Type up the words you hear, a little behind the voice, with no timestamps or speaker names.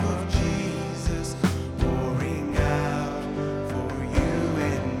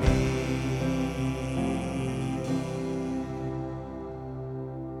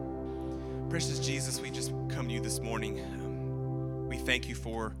you this morning. We thank you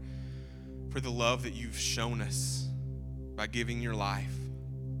for the love that you've shown us by giving your life,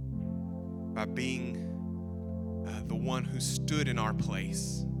 by being the one who stood in our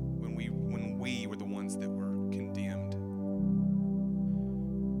place when we were the ones that were condemned.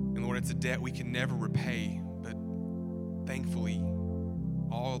 And Lord, it's a debt we can never repay, but thankfully,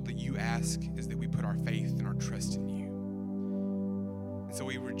 all that you ask is that we put our faith and our trust in you. And so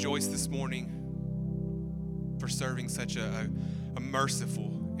we rejoice this morning for serving such a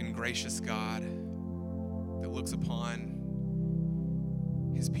merciful and gracious God that looks upon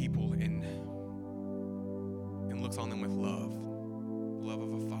his people and looks on them with love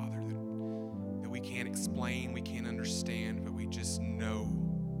of a father that we can't explain, we can't understand, but we just know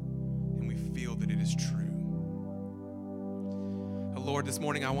and we feel that it is true. Lord, this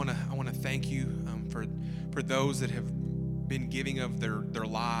morning I want to thank you for those that have been giving of their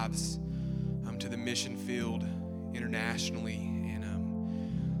lives to the mission field internationally.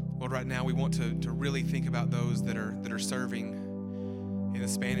 And Lord, right now we want to really think about those that are serving in the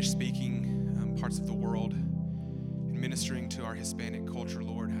Spanish-speaking parts of the world and ministering to our Hispanic culture.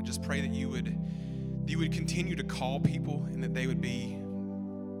 Lord, I just pray that you would continue to call people and that they would be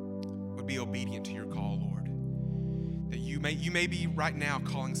obedient to your call, Lord. That you may be right now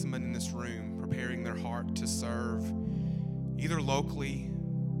calling someone in this room, preparing their heart to serve either locally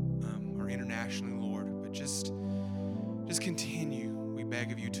or internationally, Lord. But just continue, we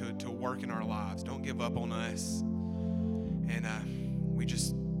beg of you, to work in our lives. Don't give up on us. And we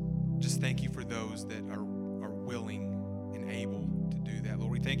just thank you for those that are willing and able to do that.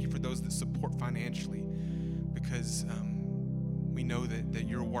 Lord, we thank you for those that support financially, because we know that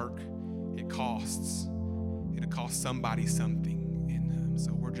your work, it costs. It'll cost somebody something. And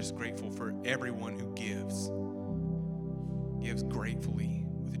so we're just grateful for everyone who gives gratefully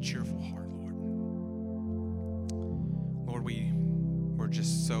with a cheerful heart, Lord. Lord, we're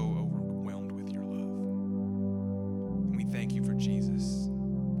just so overwhelmed with your love. And we thank you for Jesus.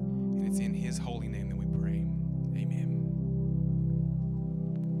 And it's in his holy name that we pray. Amen.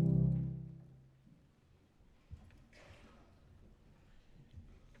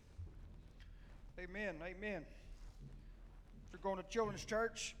 Amen, amen. If you're going to children's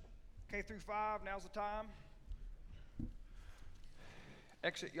church, K through 5, now's the time.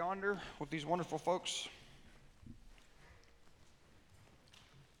 Exit yonder with these wonderful folks.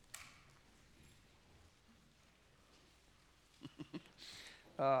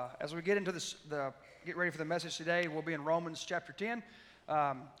 As we get into get ready for the message today, we'll be in Romans chapter 10.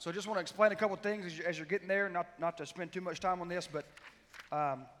 So I just want to explain a couple things as you're getting there, not to spend too much time on this, but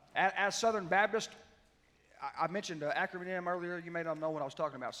as Southern Baptist, I mentioned acronym earlier. You may not know what I was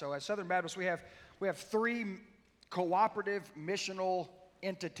talking about. So as Southern Baptist, we have three cooperative missional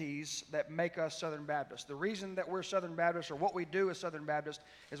entities that make us Southern Baptist. The reason that we're Southern Baptist, or what we do as Southern Baptist,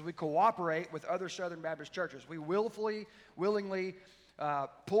 is we cooperate with other Southern Baptist churches. We willingly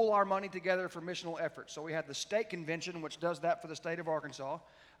pull our money together for missional efforts. So we have the state convention, which does that for the state of Arkansas.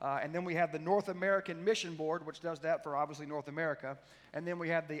 And then we have the North American Mission Board, which does that for obviously North America. And then we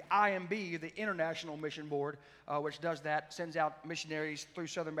have the IMB, the International Mission Board, which does that, sends out missionaries through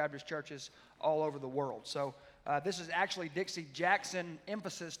Southern Baptist churches all over the world. So this is actually Dixie Jackson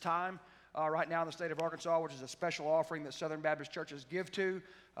emphasis time right now in the state of Arkansas, which is a special offering that Southern Baptist churches give to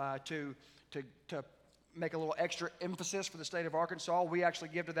make a little extra emphasis for the state of Arkansas. We actually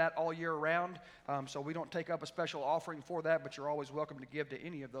give to that all year round, so we don't take up a special offering for that, but you're always welcome to give to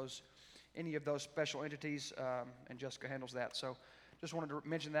any of those special entities, and Jessica handles that. So just wanted to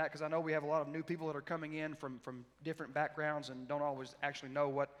mention that, because I know we have a lot of new people that are coming in from different backgrounds and don't always actually know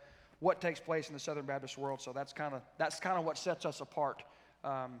what takes place in the Southern Baptist world. So that's kind of what sets us apart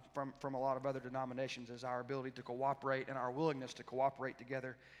from a lot of other denominations, is our ability to cooperate and our willingness to cooperate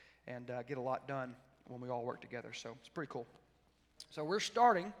together and get a lot done when we all work together. So it's pretty cool. So we're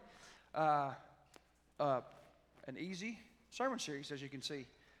starting an easy sermon series, as you can see.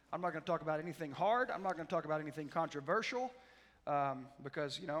 I'm not going to talk about anything hard. I'm not going to talk about anything controversial,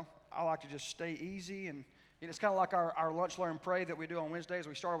 because, I like to just stay easy. And it's kind of like our lunch, learn, pray that we do on Wednesdays.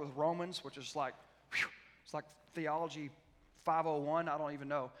 We started with Romans, which is like, it's like theology 501. I don't even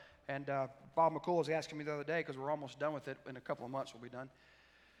know. And Bob McCool was asking me the other day, because we're almost done with it. In a couple of months we'll be done.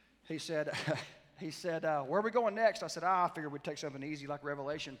 He said, where are we going next? I said, I figured we'd take something easy like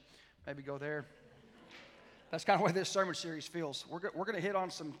Revelation, maybe go there. That's kind of where this sermon series feels. We're going to hit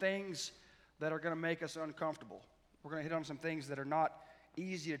on some things that are going to make us uncomfortable. We're going to hit on some things that are not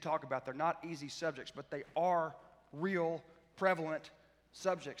easy to talk about. They're not easy subjects, but they are real, prevalent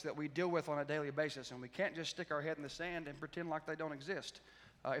subjects that we deal with on a daily basis, and we can't just stick our head in the sand and pretend like they don't exist.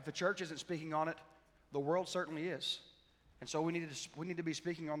 If the church isn't speaking on it, The world certainly is. And so we need to be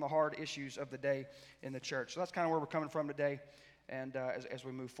speaking on the hard issues of the day in the church. So that's kind of where we're coming from today, and as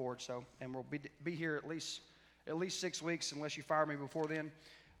we move forward. So, and we'll be here at least 6 weeks, unless you fire me before then,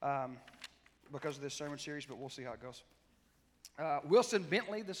 because of this sermon series. But we'll see how it goes. Wilson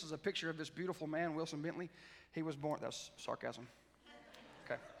Bentley. This is a picture of this beautiful man, Wilson Bentley. He was born. That's sarcasm.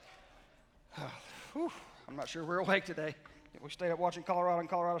 Okay. I'm not sure we're awake today. We stayed up watching Colorado and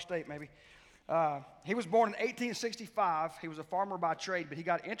Colorado State, maybe. He was born in 1865. He was a farmer by trade, but he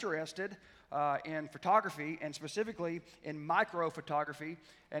got interested in photography, and specifically in microphotography.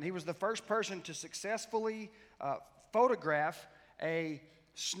 And he was the first person to successfully photograph a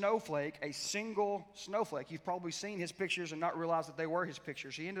snowflake, a single snowflake. You've probably seen his pictures and not realized that they were his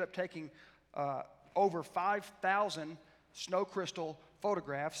pictures. He ended up taking over 5,000 snow crystal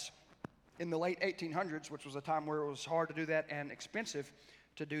photographs in the late 1800s, which was a time where it was hard to do that and expensive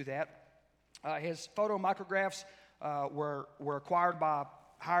to do that. His photomicrographs were acquired by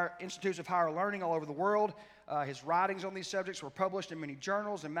institutes of higher learning all over the world. His writings on these subjects were published in many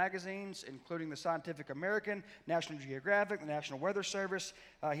journals and magazines, including the Scientific American, National Geographic, the National Weather Service.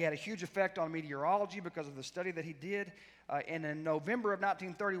 He had a huge effect on meteorology because of the study that he did. And in November of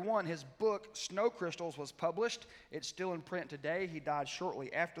 1931, his book, Snow Crystals, was published. It's still in print today. He died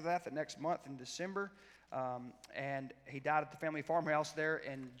shortly after that, the next month in December. And he died at the family farmhouse there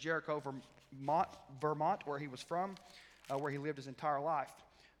in Jericho, Vermont, where he was from, where he lived his entire life.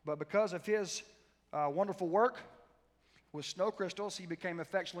 But because of his wonderful work with snow crystals, he became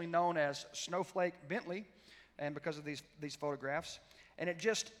affectionately known as Snowflake Bentley, and because of these photographs. And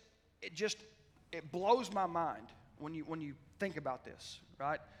it blows my mind when you think about this,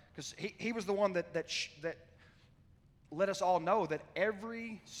 right? Because he was the one that let us all know that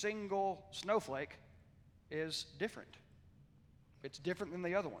every single snowflake is different. It's different than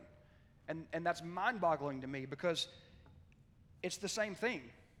the other one. And that's mind-boggling to me, because it's the same thing.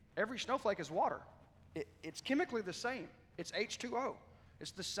 Every snowflake is water. It's chemically the same. It's H2O.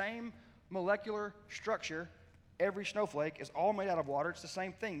 It's the same molecular structure. Every snowflake is all made out of water. It's the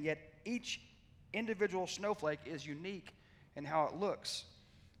same thing. Yet each individual snowflake is unique in how it looks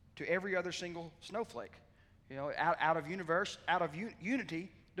to every other single snowflake. You know, out of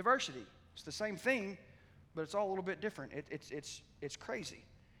unity, diversity. It's the same thing, but it's all a little bit different. It's crazy,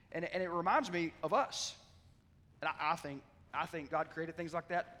 and it reminds me of us. And I think God created things like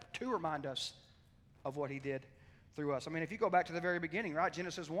that to remind us of what He did through us. I mean, if you go back to the very beginning, right?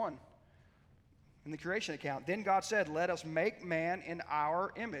 Genesis 1, in the creation account, then God said, "Let us make man in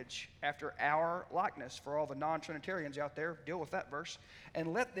our image, after our likeness." For all the non-Trinitarians out there, deal with that verse.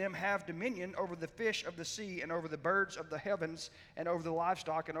 "And let them have dominion over the fish of the sea, and over the birds of the heavens, and over the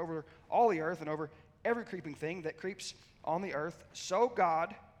livestock, and over all the earth, and over every creeping thing that creeps on the earth." So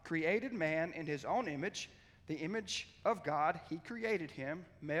God created man in His own image. The image of God, He created him.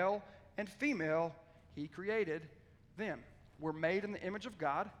 Male and female, He created them. We're made in the image of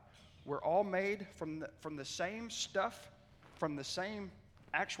God. We're all made from the same stuff, from the same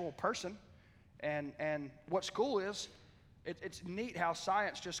actual person. And what's cool is, it's neat how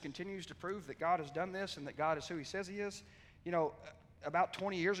science just continues to prove that God has done this and that God is who He says He is. You know, about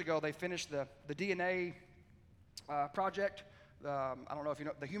 20 years ago, they finished the DNA project. I don't know if you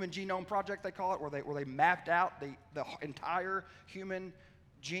know the Human Genome Project, they call it, where they mapped out the entire human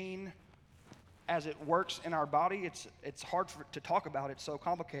gene as it works in our body. It's hard to talk about. It's so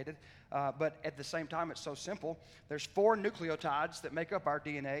complicated, but at the same time, it's so simple. There's 4 nucleotides that make up our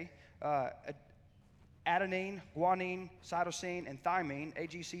DNA: adenine, guanine, cytosine, and thymine,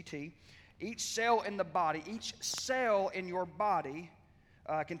 AGCT. Each cell in your body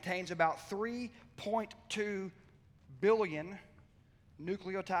contains about 3.2 billion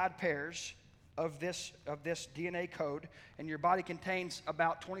nucleotide pairs of this DNA code, and your body contains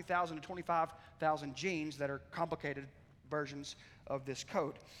about 20,000 to 25,000 genes that are complicated versions of this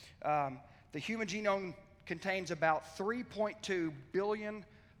code. The human genome contains about 3.2 billion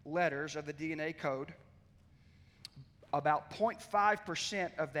letters of the DNA code. About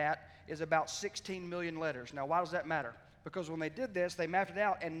 0.5% of that is about 16 million letters. Now, why does that matter? Because when they did this, they mapped it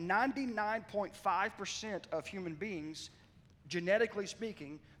out, and 99.5% of human beings, genetically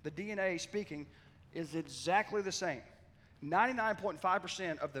speaking, the DNA speaking, is exactly the same.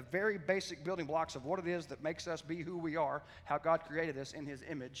 99.5% of the very basic building blocks of what it is that makes us be who we are, how God created us in His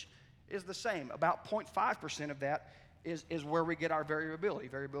image, is the same. About 0.5% of that is where we get our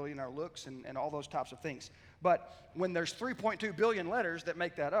variability in our looks and all those types of things. But when there's 3.2 billion letters that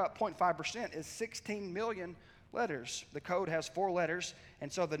make that up, 0.5% is 16 million letters. The code has 4 letters,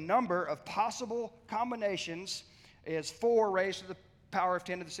 and so the number of possible combinations is 4 raised to the power of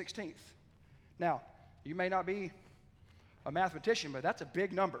 10 to the 16th. Now, You may not be a mathematician, but that's a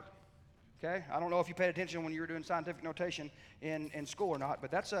big number. Okay? I don't know if you paid attention when you were doing scientific notation in school or not,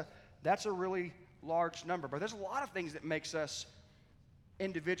 but that's a really large number. But there's a lot of things that makes us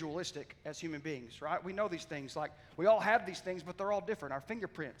individualistic as human beings, right? We know these things. Like, we all have these things, but they're all different. Our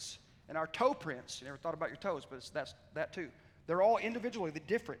fingerprints and our toe prints. You never thought about your toes, but that's that too. They're all individually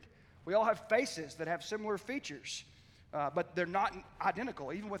different. We all have faces that have similar features, but they're not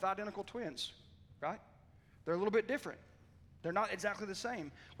identical, even with identical twins, right? They're a little bit different. They're not exactly the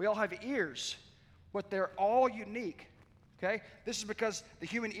same. We all have ears, but they're all unique. Okay? This is because the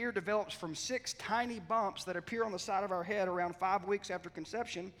human ear develops from 6 tiny bumps that appear on the side of our head around 5 weeks after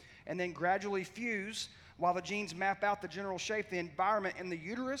conception and then gradually fuse while the genes map out the general shape, the environment in the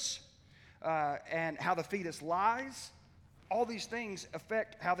uterus, and how the fetus lies. All these things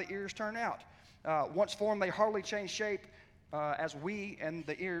affect how the ears turn out. Once formed, they hardly change shape as we and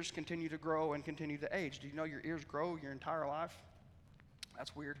the ears continue to grow and continue to age. Do you know your ears grow your entire life?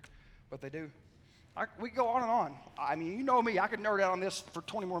 That's weird, but they do. We go on and on. I mean, you know me, I could nerd out on this for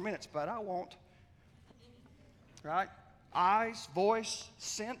 20 more minutes, but I won't. Right? Eyes, voice,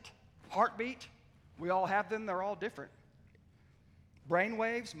 scent, heartbeat, we all have them. They're all different. Brain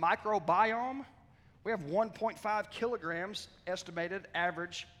waves, microbiome, we have 1.5 kilograms, estimated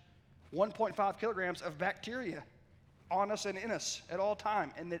average, 1.5 kilograms of bacteria on us and in us at all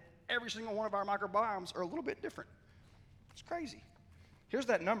time, and that every single one of our microbiomes are a little bit different. It's crazy. Here's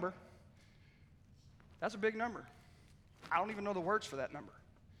that number. That's a big number. I don't even know the words for that number.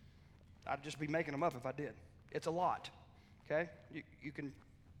 I'd just be making them up if I did. It's a lot. Okay? You can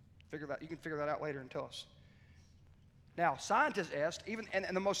figure that out later and tell us. Now, scientists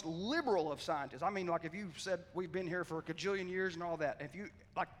and the most liberal of scientists, I mean, like if you said we've been here for a gajillion years and all that, if you,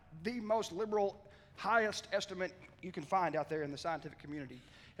 like the most liberal, highest estimate you can find out there in the scientific community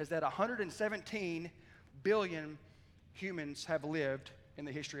is that 117 billion humans have lived in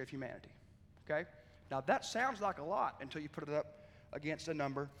the history of humanity. Okay? Now, that sounds like a lot until you put it up against a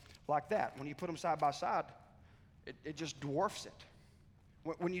number like that. When you put them side by side, it just dwarfs it.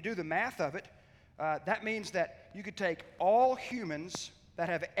 When you do the math of it, that means that you could take all humans that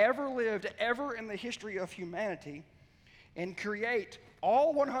have ever lived ever in the history of humanity and create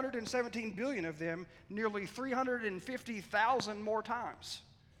all 117 billion of them nearly 350,000 more times.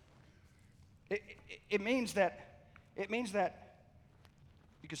 It means that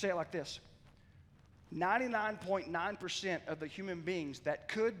you could say it like this. 99.9% of the human beings that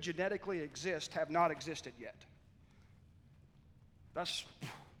could genetically exist have not existed yet.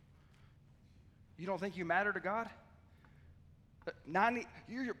 You don't think you matter to God?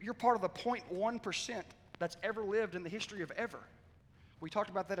 You're part of the 0.1% that's ever lived in the history of ever. We talked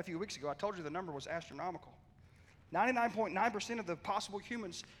about that a few weeks ago. I told you the number was astronomical. 99.9% of the possible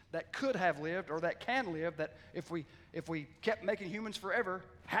humans that could have lived or that can live, that if we kept making humans forever,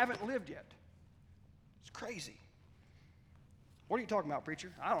 haven't lived yet. It's crazy. What are you talking about,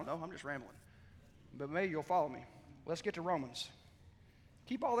 preacher? I don't know. I'm just rambling. But maybe you'll follow me. Let's get to Romans.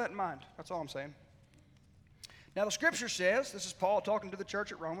 Keep all that in mind. That's all I'm saying. Now, the scripture says, this is Paul talking to the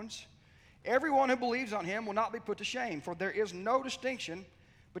church at Romans, everyone who believes on him will not be put to shame, for there is no distinction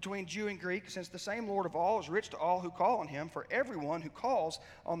between Jew and Greek, since the same Lord of all is rich to all who call on him. For everyone who calls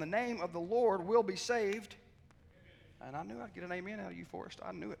on the name of the Lord will be saved. And I knew I'd get an amen out of you, Forrest.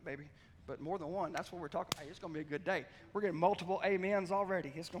 I knew it, baby. But more than one, that's what we're talking about. Hey, it's going to be a good day. We're getting multiple amens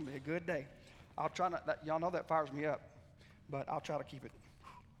already. It's going to be a good day. I'll try not, y'all know that fires me up, but I'll try to keep it.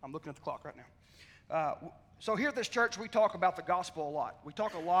 I'm looking at the clock right now. So here at this church, we talk about the gospel a lot. We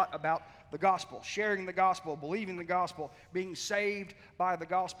talk a lot about the gospel, sharing the gospel, believing the gospel, being saved by the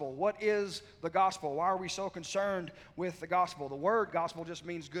gospel. What is the gospel? Why are we so concerned with the gospel? The word gospel just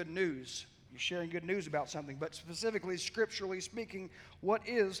means good news. You're sharing good news about something, but specifically, scripturally speaking, what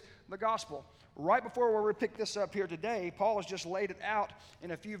is the gospel? Right before where we pick this up here today, Paul has just laid it out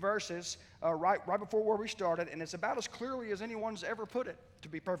in a few verses right before where we started, and it's about as clearly as anyone's ever put it, to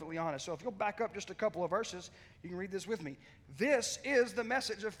be perfectly honest. So if you'll back up just a couple of verses, you can read this with me. This is the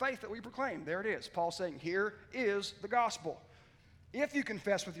message of faith that we proclaim. There it is. Paul saying, here is the gospel. If you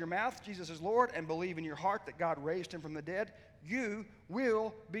confess with your mouth Jesus is Lord and believe in your heart that God raised him from the dead, you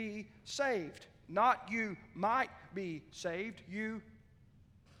will be saved. Not you might be saved, you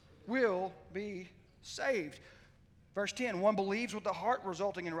will be saved. Verse 10, one believes with the heart,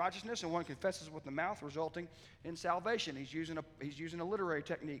 resulting in righteousness, and one confesses with the mouth, resulting in salvation. He's using a literary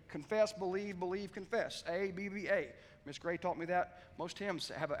technique. Confess, believe, confess. A, B, B, A. Miss Gray taught me that. Most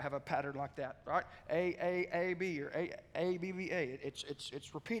hymns have a pattern like that, right? A, B, or A, B, B, A.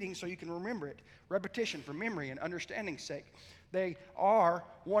 It's repeating so you can remember it. Repetition for memory and understanding's sake. They are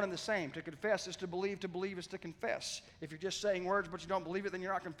one and the same. To confess is to believe is to confess. If you're just saying words but you don't believe it, then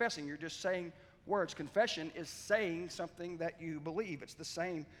you're not confessing. You're just saying words. Confession is saying something that you believe. It's the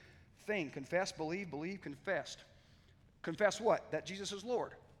same thing. Confess, believe, confessed. Confess what? That Jesus is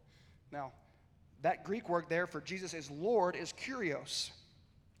Lord. Now, that Greek word there for Jesus is Lord is kurios.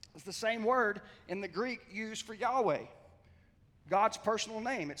 It's the same word in the Greek used for Yahweh, God's personal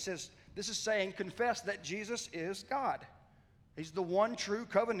name. It says, this is saying, confess that Jesus is God. He's the one true,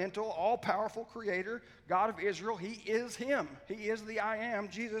 covenantal, all-powerful creator, God of Israel. He is him. He is the I am.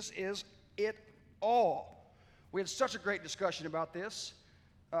 Jesus is it all. We had such a great discussion about this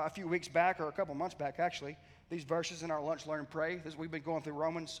a few weeks back, or a couple months back, actually. These verses in our Lunch, Learn, and Pray. We've been going through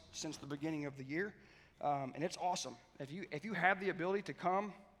Romans since the beginning of the year, and it's awesome. If you have the ability to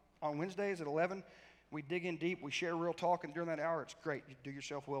come on Wednesdays at 11, we dig in deep, we share real talk, and during that hour, it's great. You do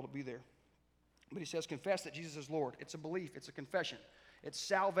yourself well to be there. But he says, confess that Jesus is Lord. It's a belief. It's a confession. It's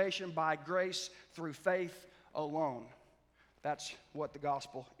salvation by grace through faith alone. That's what the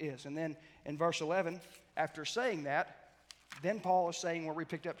gospel is. And then in verse 11, after saying that, then Paul is saying where we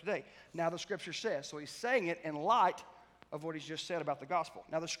picked up today. Now the Scripture says. So he's saying it in light of what he's just said about the gospel.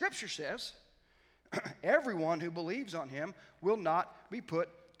 Now the Scripture says, everyone who believes on him will not be put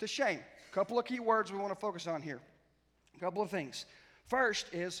to shame. A couple of key words we want to focus on here. A couple of things. First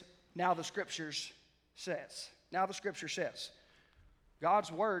is, now the Scriptures says. Now the Scripture says.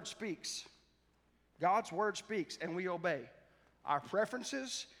 God's Word speaks. God's Word speaks, and we obey. Our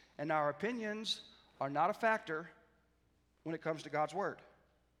preferences and our opinions are not a factor when it comes to God's Word.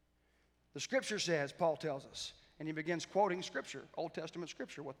 The Scripture says, Paul tells us, and he begins quoting Scripture, Old Testament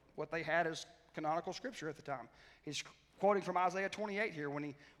Scripture, what they had as canonical Scripture at the time. He's quoting from Isaiah 28 here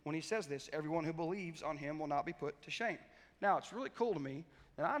when he says this, everyone who believes on him will not be put to shame. Now, it's really cool to me,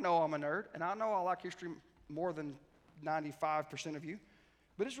 and I know I'm a nerd, and I know I like history more than 95% of you,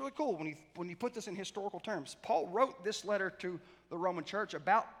 but it's really cool when you put this in historical terms. Paul wrote this letter to the Roman church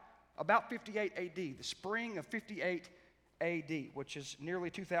about 58 AD, the spring of 58 AD, which is nearly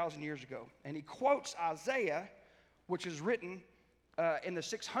 2,000 years ago. And he quotes Isaiah, which is written in the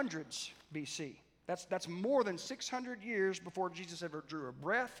 600s BC. That's more than 600 years before Jesus ever drew a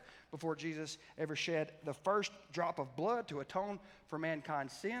breath, before Jesus ever shed the first drop of blood to atone for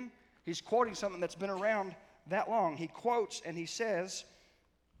mankind's sin. He's quoting something that's been around that long. He quotes and he says,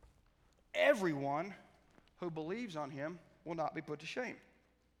 everyone who believes on him will not be put to shame.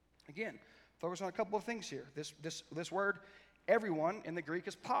 Again, focus on a couple of things here. This word, everyone, in the Greek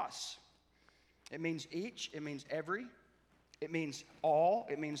is pas. It means each, it means every, it means all,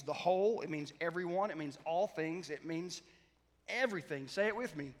 it means the whole, it means everyone, it means all things, it means everything. Say it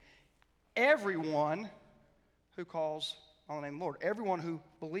with me. Everyone who calls on the name of the Lord, everyone who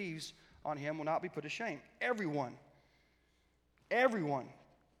believes on him will not be put to shame. Everyone. Everyone.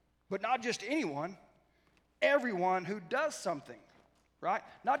 But not just anyone, everyone who does something, right?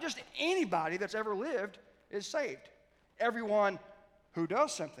 Not just anybody that's ever lived is saved. Everyone who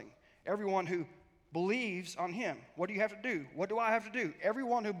does something, everyone who believes on him. What do you have to do? What do I have to do?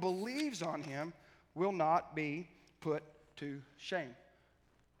 Everyone who believes on him will not be put to shame.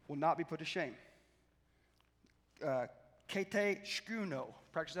 Will not be put to shame. Kete skuno.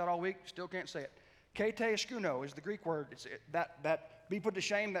 Practice that all week, still can't say it. Kete skuno is the Greek word. That be put to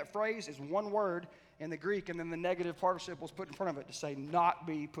shame, that phrase is one word in the Greek, and then the negative participle is put in front of it to say not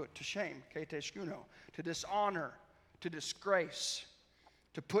be put to shame. Kete skuno. To dishonor, to disgrace,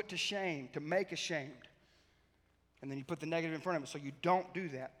 to put to shame, to make ashamed. And then you put the negative in front of it, so you don't do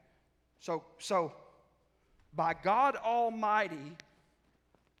that. So by God Almighty,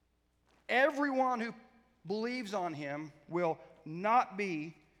 everyone who believes on him will not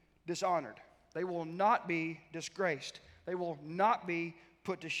be dishonored. They will not be disgraced. They will not be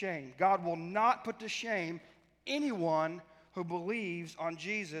put to shame. God will not put to shame anyone who believes on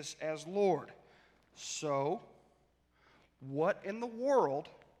Jesus as Lord. So, what in the world,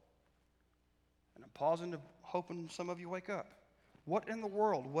 and I'm pausing to hoping some of you wake up, what in the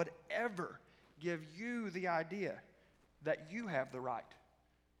world would ever give you the idea that you have the right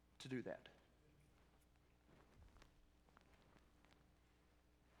to do that?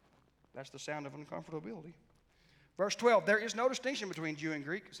 That's the sound of uncomfortability. Verse 12, there is no distinction between Jew and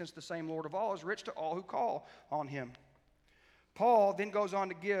Greek, since the same Lord of all is rich to all who call on him. Paul then goes on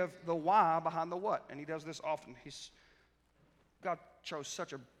to give the why behind the what, and he does this often. God chose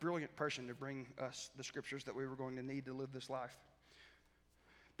such a brilliant person to bring us the scriptures that we were going to need to live this life.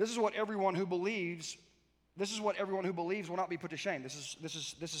 This is what everyone who believes will not be put to shame. This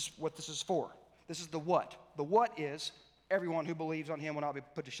is what this is for. This is the what. The what is everyone who believes on him will not be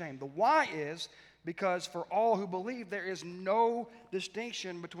put to shame. The why is because for all who believe, there is no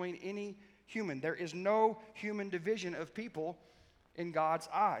distinction between any human. There is no human division of people in God's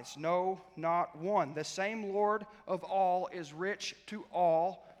eyes. No, not one. The same Lord of all is rich to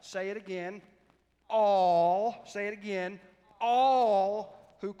all. Say it again. All. Say it again.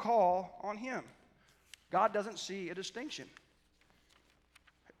 All who call on him. God doesn't see a distinction.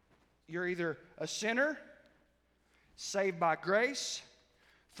 You're either a sinner, saved by grace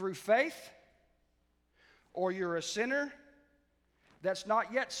through faith, or you're a sinner that's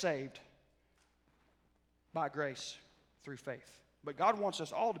not yet saved by grace through faith. But God wants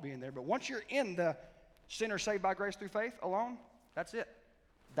us all to be in there. But once you're in the sinner saved by grace through faith alone, that's it.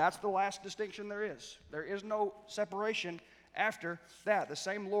 That's the last distinction there is. There is no separation after that. The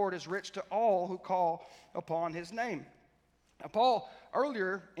same Lord is rich to all who call upon his name. Now, Paul,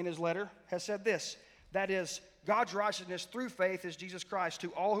 earlier in his letter, has said this, that is, God's righteousness through faith is Jesus Christ to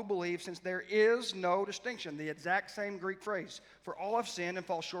all who believe, since there is no distinction. The exact same Greek phrase. For all have sinned and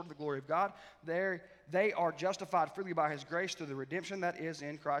fall short of the glory of God. They are justified freely by his grace through the redemption that is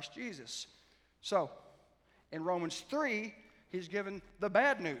in Christ Jesus. So, in Romans 3, he's given the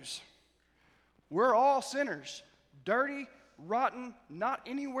bad news. We're all sinners. Dirty, rotten, not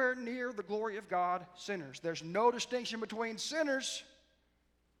anywhere near the glory of God sinners. There's no distinction between sinners.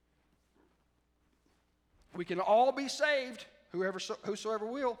 We can all be saved, whosoever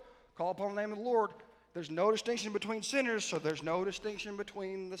will, call upon the name of the Lord. There's no distinction between sinners, so there's no distinction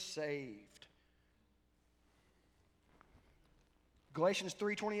between the saved. Galatians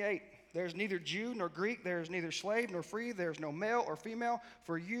 3:28, there's neither Jew nor Greek, there is neither slave nor free, there is no male or female,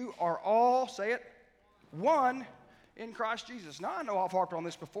 for you are all, say it, one in Christ Jesus. Now, I know I've harped on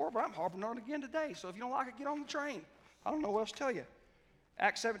this before, but I'm harping on it again today. So if you don't like it, get on the train. I don't know what else to tell you.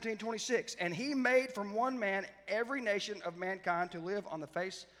 Acts 17:26, and he made from one man every nation of mankind to live on the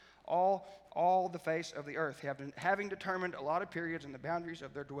face, all the face of the earth, having determined allotted periods and the boundaries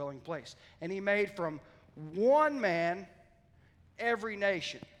of their dwelling place. And he made from one man every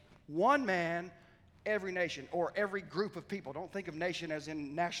nation. One man, every nation, or every group of people. Don't think of nation as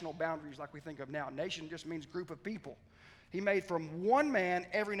in national boundaries like we think of now. Nation just means group of people. He made from one man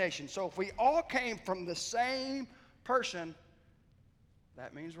every nation. So if we all came from the same person,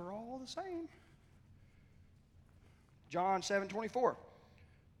 that means we're all the same. John 7:24.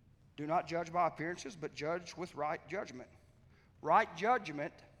 Do not judge by appearances, but judge with right judgment. Right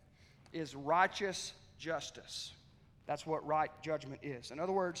judgment is righteous justice. That's what right judgment is. In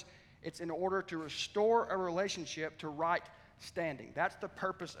other words, it's in order to restore a relationship to right standing. That's the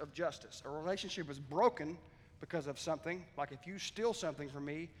purpose of justice. A relationship is broken because of something, like if you steal something from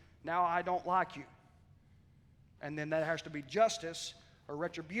me, now I don't like you. And then that has to be justice or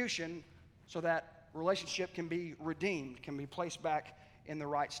retribution so that relationship can be redeemed, can be placed back in the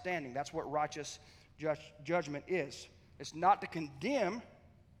right standing. That's what righteous judgment is. It's not to condemn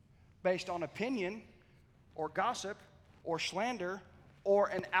based on opinion or gossip or slander or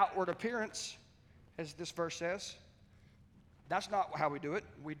an outward appearance, as this verse says. That's not how we do it.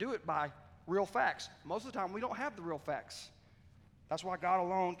 We do it by real facts. Most of the time, we don't have the real facts. That's why God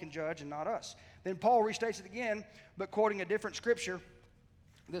alone can judge and not us. Then Paul restates it again, but quoting a different scripture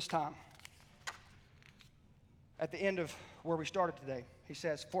this time. At the end of where we started today, he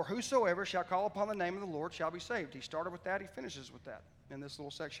says, for whosoever shall call upon the name of the Lord shall be saved. He started with that. He finishes with that in this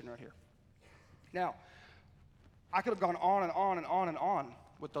little section right here. Now, I could have gone on and on and on and on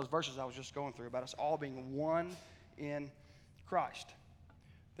with those verses I was just going through about us all being one in Christ.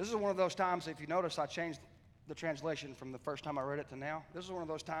 This is one of those times, if you notice, I changed the translation from the first time I read it to now. This is one of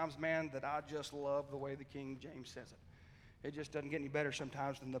those times, man, that I just love the way the King James says it. It just doesn't get any better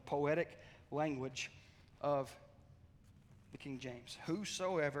sometimes than the poetic language of the King James.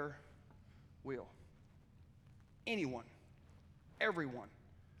 Whosoever will. Anyone. Everyone.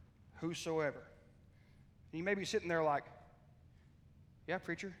 Whosoever. And you may be sitting there like, yeah,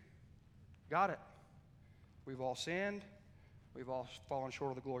 preacher, got it. We've all sinned. We've all fallen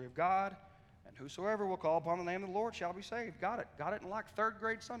short of the glory of God. And whosoever will call upon the name of the Lord shall be saved. Got it. Got it in like third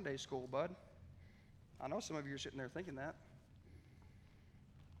grade Sunday school, bud. I know some of you are sitting there thinking that.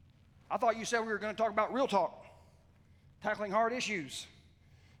 I thought you said we were going to talk about real talk, tackling hard issues.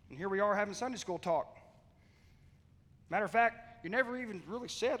 And here we are having Sunday school talk. Matter of fact, you never even really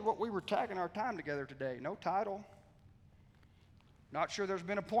said what we were tagging our time together today. No title. Not sure there's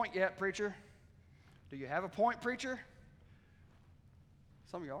been a point yet, preacher. Do you have a point, preacher?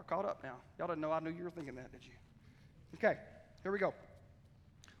 Some of y'all are caught up now. Y'all didn't know I knew you were thinking that, did you? Okay, here we go.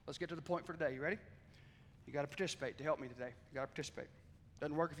 Let's get to the point for today. You ready? You got to participate to help me today. You got to participate.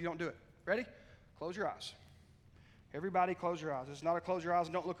 Doesn't work if you don't do it. Ready? Close your eyes. Everybody close your eyes. It's not a close your eyes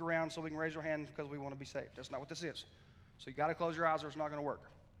and don't look around so we can raise our hand because we want to be saved. That's not what this is. So you got to close your eyes or it's not going to work.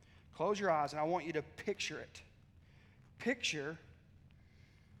 Close your eyes and I want you to picture it. Picture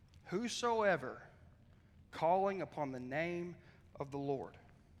whosoever calling upon the name of the Lord.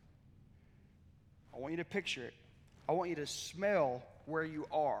 I want you to picture it. I want you to smell where you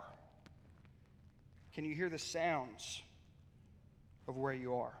are. Can you hear the sounds of where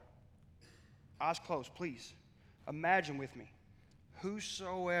you are? Eyes closed, please. Imagine with me.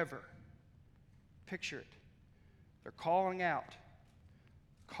 Whosoever. Picture it. They're calling out.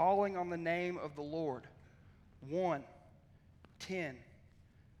 Calling on the name of the Lord. 1, 10,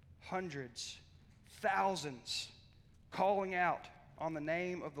 hundreds, thousands. Calling out on the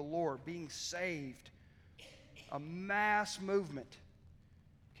name of the Lord. Being saved. A mass movement.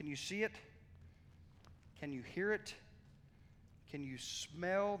 Can you see it? Can you hear it? Can you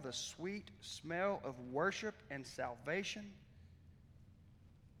smell the sweet smell of worship and salvation?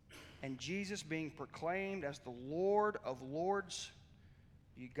 And Jesus being proclaimed as the Lord of Lords.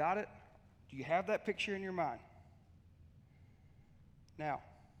 You got it? Do you have that picture in your mind? Now,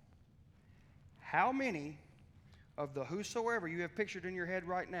 how many of the whosoever you have pictured in your head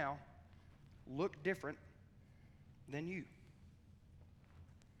right now look different than you?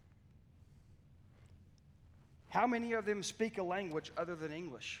 How many of them speak a language other than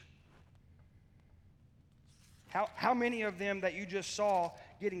English? How many of them that you just saw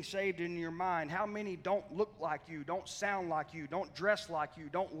getting saved in your mind, how many don't look like you, don't sound like you, don't dress like you,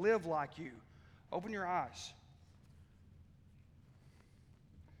 don't live like you? Open your eyes.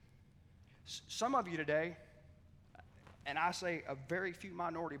 Some of you today, and I say a very few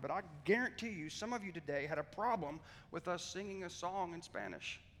minority, but I guarantee you some of you today had a problem with us singing a song in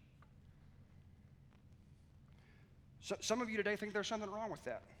Spanish. So, some of you today think there's something wrong with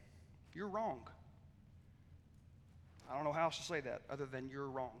that. You're wrong. I don't know how else to say that other than you're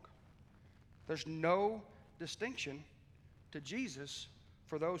wrong. There's no distinction to Jesus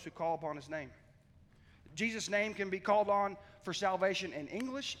for those who call upon his name. Jesus' name can be called on for salvation in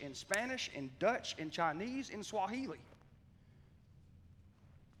English, in Spanish, in Dutch, in Chinese, in Swahili.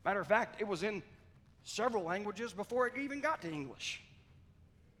 Matter of fact, it was in several languages before it even got to English.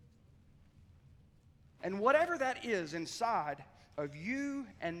 And whatever that is inside of you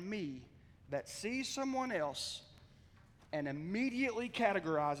and me that sees someone else and immediately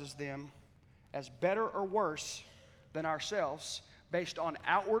categorizes them as better or worse than ourselves based on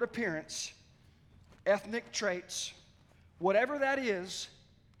outward appearance, ethnic traits, whatever that is,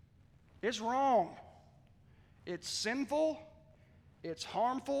 it's wrong. It's sinful, it's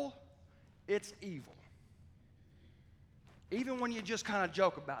harmful, it's evil. Even when you just kind of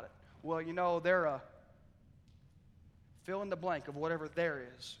joke about it. Well, you know, they're a fill in the blank of whatever there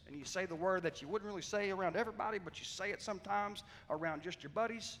is. And you say the word that you wouldn't really say around everybody, but you say it sometimes around just your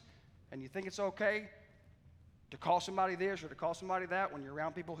buddies, and you think it's okay to call somebody this or to call somebody that when you're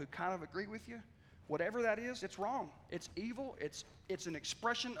around people who kind of agree with you. Whatever that is, it's wrong. It's evil. It's an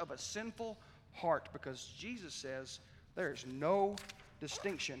expression of a sinful heart because Jesus says there is no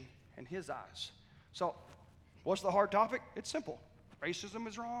distinction in his eyes. So, what's the hard topic? It's simple. Racism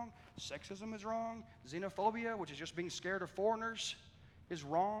is wrong. Sexism is wrong. Xenophobia, which is just being scared of foreigners, is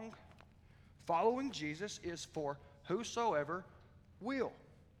wrong. Following Jesus is for whosoever will.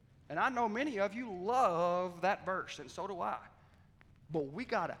 And I know many of you love that verse, and so do I. But we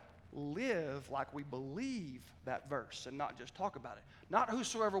got to live like we believe that verse and not just talk about it. Not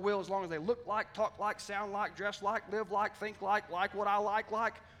whosoever will as long as they look like, talk like, sound like, dress like, live like, think like what I like.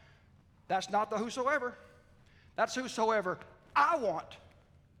 That's not the whosoever. That's whosoever I want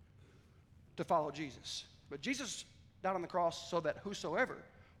to follow Jesus. But Jesus died on the cross so that whosoever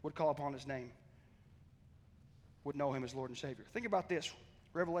would call upon his name would know him as Lord and Savior. Think about this,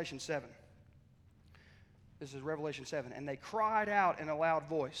 Revelation 7. This is Revelation 7. And they cried out in a loud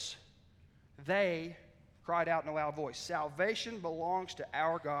voice. They cried out in a loud voice. Salvation belongs to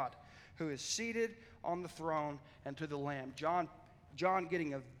our God, who is seated on the throne and to the Lamb. John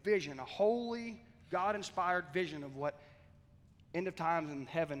getting a vision, a holy, God-inspired vision of what end of times in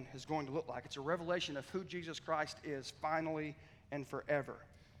heaven is going to look like. It's a revelation of who Jesus Christ is finally and forever.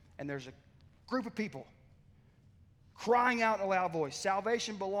 And there's a group of people crying out in a loud voice.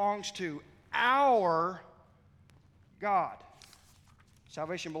 Salvation belongs to our God.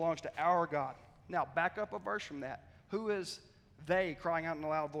 Salvation belongs to our God. Now, back up a verse from that. Who is they crying out in a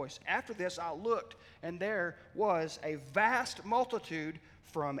loud voice? After this, I looked, and there was a vast multitude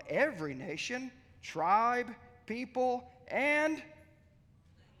from every nation, tribe, people, and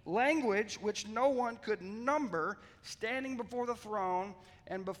language which no one could number, standing before the throne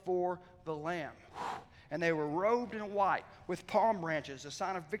and before the Lamb. And they were robed in white with palm branches, a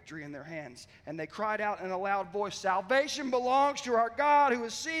sign of victory in their hands. And they cried out in a loud voice, "Salvation belongs to our God who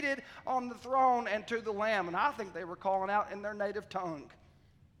is seated on the throne and to the Lamb." And I think they were calling out in their native tongue,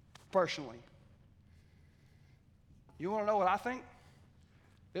 personally. You want to know what I think?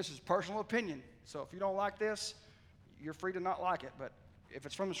 This is personal opinion. So if you don't like this, you're free to not like it. But if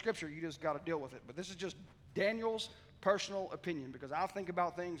it's from the Scripture, you just got to deal with it. But this is just Daniel's personal opinion, because I think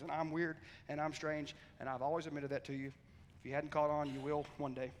about things and I'm weird and I'm strange, and I've always admitted that to you. If you hadn't caught on, you will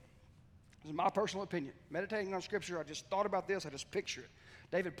one day. This is my personal opinion. Meditating on Scripture, I just thought about this, I just picture it.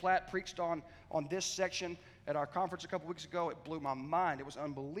 David Platt preached on this section at our conference a couple weeks ago. It blew my mind. It was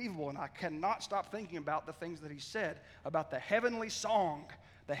unbelievable, and I cannot stop thinking about the things that he said about the heavenly song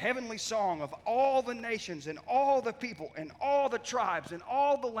of all the nations and all the people and all the tribes and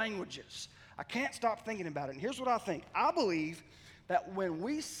all the languages. I can't stop thinking about it. And here's what I think. I believe that when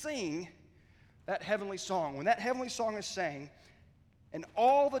we sing that heavenly song, when that heavenly song is sang, and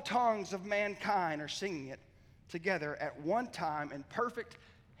all the tongues of mankind are singing it together at one time in perfect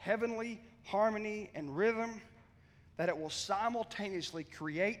heavenly harmony and rhythm, that it will simultaneously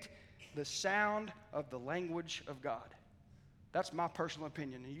create the sound of the language of God. That's my personal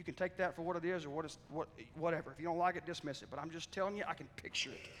opinion, and you can take that for what it is or whatever. If you don't like it, dismiss it. But I'm just telling you, I can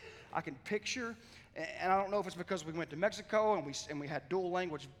picture it. I can picture, and I don't know if it's because we went to Mexico and we had dual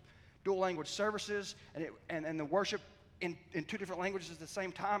language services, and the worship in two different languages at the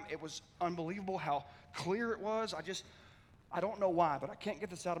same time. It was unbelievable how clear it was. I don't know why, but I can't get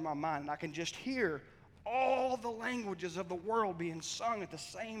this out of my mind, and I can just hear all the languages of the world being sung at the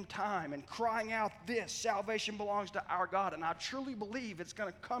same time and crying out, "This salvation belongs to our God." And I truly believe it's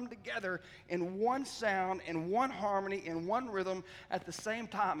going to come together in one sound, in one harmony, in one rhythm at the same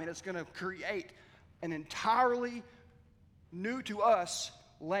time, and it's going to create an entirely new to us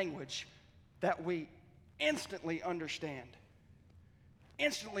language that we instantly understand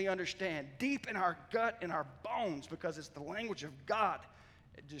deep in our gut, in our bones, because it's the language of God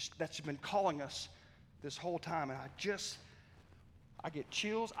that's been calling us this whole time. And I get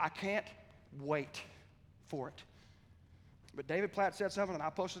chills. I can't wait for it. But David Platt said something, and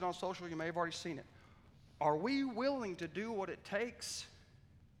I posted it on social. You may have already seen it. Are we willing to do what it takes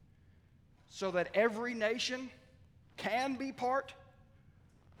so that every nation can be part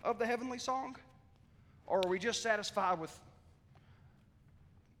of the heavenly song? Or are we just satisfied with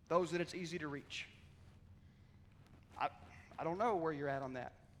those that it's easy to reach? I don't know where you're at on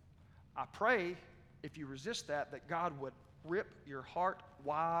that. I pray, if you resist that God would rip your heart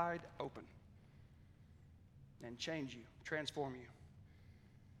wide open and change you, transform you,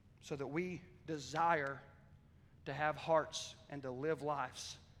 so that we desire to have hearts and to live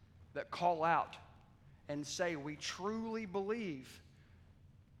lives that call out and say we truly believe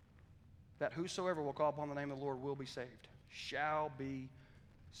that whosoever will call upon the name of the Lord will be saved, shall be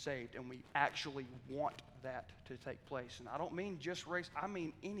saved. And we actually want that to take place. And I don't mean just race, I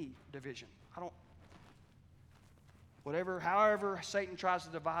mean any division. However Satan tries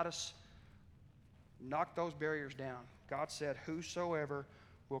to divide us, knock those barriers down. God said, whosoever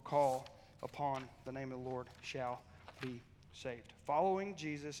will call upon the name of the Lord shall be saved. Following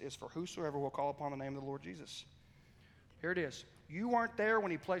Jesus is for whosoever will call upon the name of the Lord Jesus. Here it is. You weren't there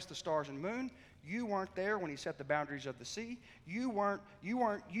when he placed the stars and moon. You weren't there when he set the boundaries of the sea. You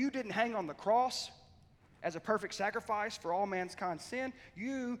didn't hang on the cross as a perfect sacrifice for all mankind's sin.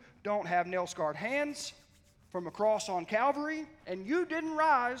 You don't have nail-scarred hands from a cross on Calvary, and you didn't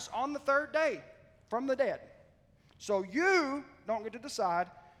rise on the third day from the dead. So you don't get to decide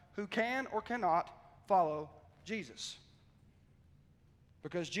who can or cannot follow Jesus.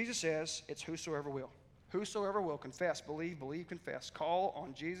 Because Jesus says it's whosoever will. Whosoever will confess, believe, confess. Call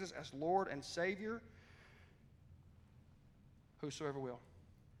on Jesus as Lord and Savior. Whosoever will.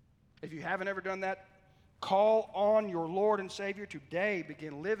 If you haven't ever done that, call on your Lord and Savior today.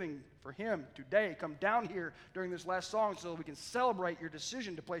 Begin living for Him today. Come down here during this last song so that we can celebrate your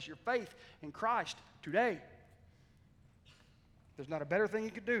decision to place your faith in Christ today. There's not a better thing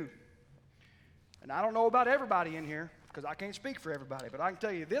you could do. And I don't know about everybody in here because I can't speak for everybody, but I can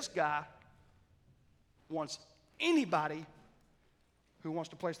tell you this guy wants anybody who wants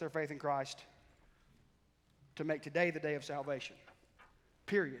to place their faith in Christ to make today the day of salvation.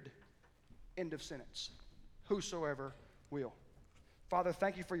 Period. End of sentence. Whosoever will. Father,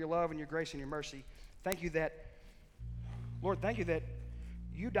 thank you for your love and your grace and your mercy. Thank you that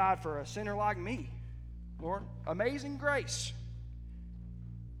you died for a sinner like me. Lord, amazing grace.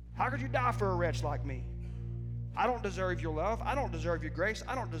 How could you die for a wretch like me? I don't deserve your love. I don't deserve your grace.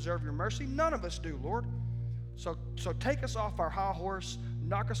 I don't deserve your mercy. None of us do, Lord. So take us off our high horse,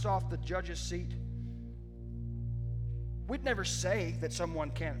 knock us off the judge's seat, we'd never say that someone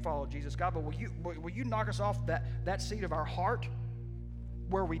can't follow Jesus, God, but will you knock us off that seat of our heart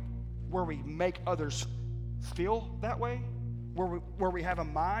where we make others feel that way, where we have a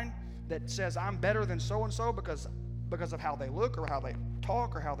mind that says I'm better than so-and-so because of how they look or how they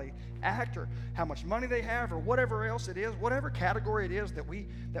talk or how they act or how much money they have or whatever else it is, whatever category it is that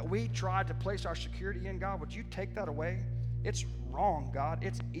we try to place our security in, God, would you take that away? It's wrong, God.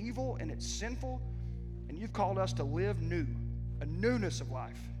 It's evil and it's sinful, and you've called us to live new, a newness of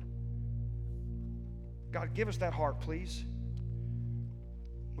life. God, give us that heart, please.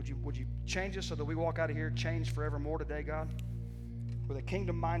 Would you change us so that we walk out of here changed forevermore today, God? With a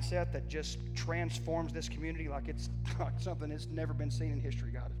kingdom mindset that just transforms this community like it's like something that's never been seen in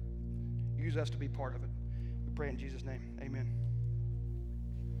history, God. Use us to be part of it. We pray in Jesus' name. Amen.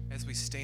 As we stand